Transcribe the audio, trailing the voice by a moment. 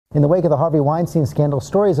In the wake of the Harvey Weinstein scandal,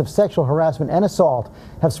 stories of sexual harassment and assault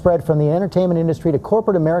have spread from the entertainment industry to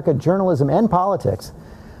corporate America, journalism, and politics.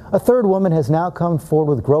 A third woman has now come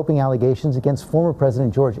forward with groping allegations against former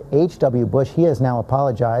President George H.W. Bush. He has now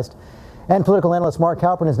apologized. And political analyst Mark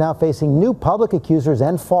Halperin is now facing new public accusers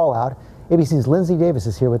and fallout. ABC's Lindsay Davis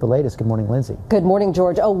is here with the latest. Good morning, Lindsay. Good morning,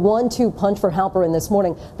 George. A 1-2 punch for Halperin this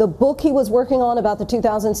morning. The book he was working on about the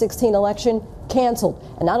 2016 election canceled.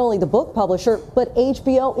 And not only the book publisher, but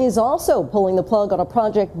HBO is also pulling the plug on a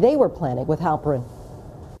project they were planning with Halperin.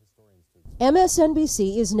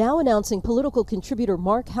 MSNBC is now announcing political contributor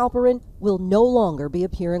Mark Halperin will no longer be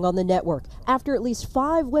appearing on the network after at least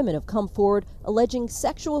 5 women have come forward alleging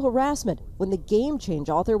sexual harassment when the Game Change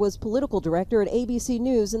author was political director at ABC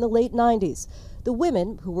News in the late 90s. The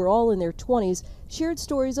women, who were all in their 20s, shared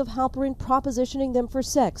stories of Halperin propositioning them for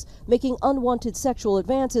sex, making unwanted sexual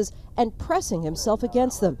advances, and pressing himself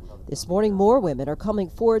against them. This morning, more women are coming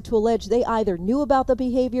forward to allege they either knew about the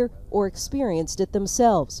behavior or experienced it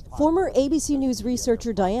themselves. Former ABC News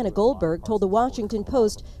researcher Diana Goldberg told the Washington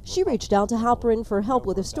Post she reached out to Halperin for help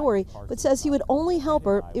with a story, but says he would only help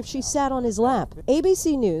her if she sat on his lap.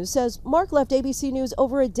 ABC News says Mark left ABC News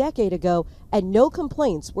over a decade ago, and no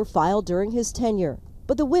complaints were filed during his tenure.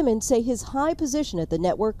 But the women say his high position at the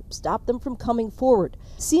network stopped them from coming forward.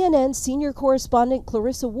 CNN senior correspondent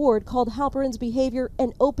Clarissa Ward called Halperin's behavior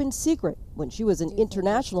an open secret when she was an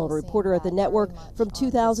international reporter at the network from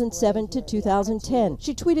 2007 to 2010.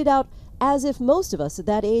 She tweeted out, "As if most of us at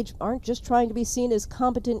that age aren't just trying to be seen as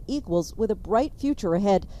competent equals with a bright future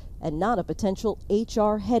ahead and not a potential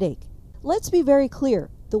HR headache." Let's be very clear.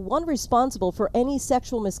 The one responsible for any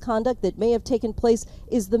sexual misconduct that may have taken place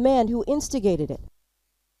is the man who instigated it.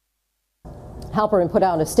 Halperin put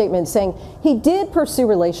out a statement saying he did pursue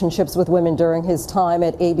relationships with women during his time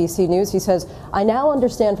at ABC News. He says, "I now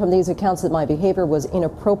understand from these accounts that my behavior was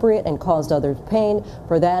inappropriate and caused others pain.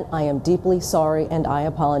 For that, I am deeply sorry and I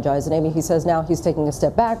apologize." And Amy, he says now he's taking a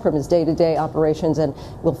step back from his day-to-day operations and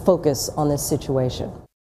will focus on this situation.